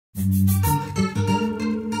Alright,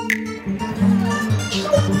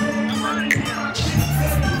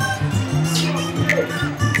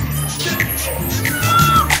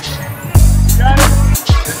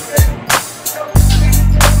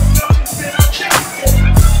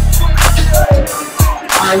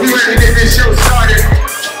 we ready to get this show started.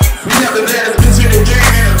 We have the baddest bitch in the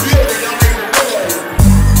game in the building. Y'all make some noise.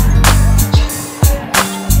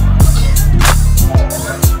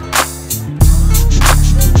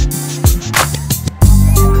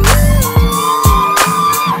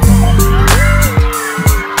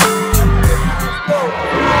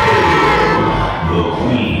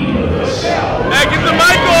 Hey, get the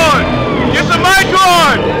mic on! Get the mic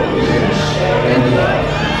on!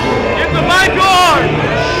 Get the mic on!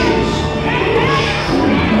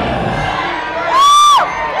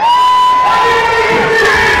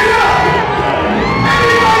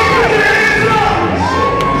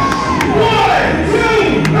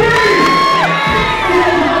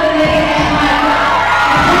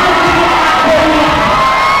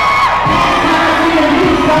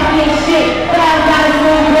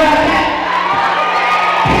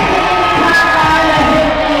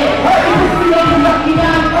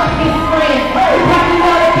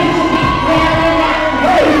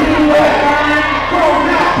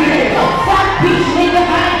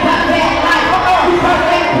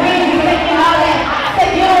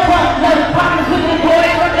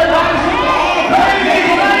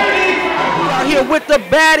 With the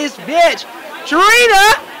baddest bitch,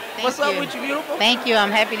 Trina. What's up with you, beautiful? Thank you.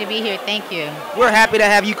 I'm happy to be here. Thank you. We're happy to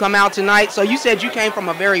have you come out tonight. So you said you came from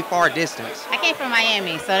a very far distance. I came from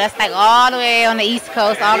Miami, so that's like all the way on the East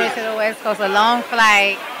Coast, all the way to the West Coast. A long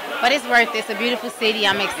flight, but it's worth it. It's a beautiful city.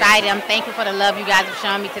 I'm excited. I'm thankful for the love you guys have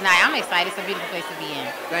shown me tonight. I'm excited. It's a beautiful place to be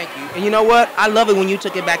in. Thank you. And you know what? I love it when you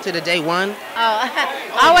took it back to the day one. Oh,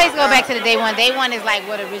 I always go back to the day one. Day one is like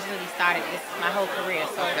what originally started this my whole career.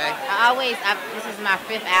 So okay. This is my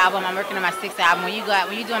 5th album. I'm working on my 6th album. When you're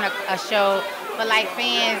doing a show for like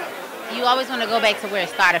fans, you always want to go back to where it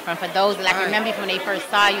started from. For those that remember you from when they first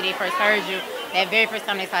saw you, they first heard you, that very first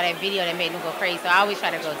time they saw that video that made them go crazy. So I always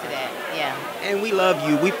try to go to that. Yeah. And we love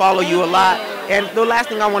you. We follow you a lot. And the last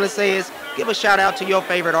thing I want to say is give a shout out to your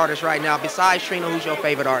favorite artist right now. Besides Trina, who's your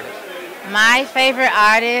favorite artist? My favorite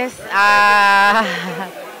artist, I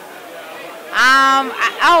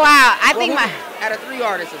think out of 3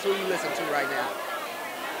 artists, who you listen to right now?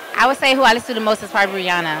 I would say who I listen to the most is probably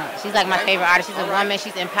Rihanna. She's like my favorite artist. She's a woman.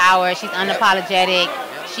 She's empowered. She's unapologetic.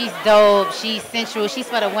 She's dope. She's sensual. She's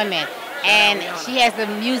for the women. And she has the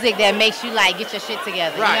music that makes you like get your shit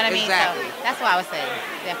together. You know what I mean? Exactly. So that's what I would say.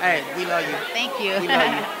 Definitely. Hey, we love you. Thank you. We love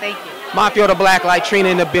you. Thank you. Mafia the Black Light, Trina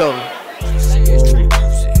in the building.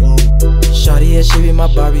 Shawty, yeah, she be my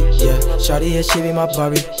Barbie, yeah. Shawty, yeah, she be my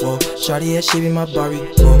Barbie, whoa. Shawty, yeah, she be my Barbie,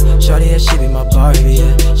 whoa. Shawty, yeah, she be my Barbie,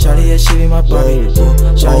 yeah. Shawty, yeah, she be my Barbie, whoa.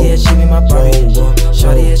 Shawty, yeah, she be my Barbie, whoa.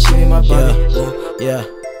 Shawty, yeah, she be my Barbie, whoa. Yeah,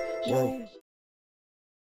 whoa.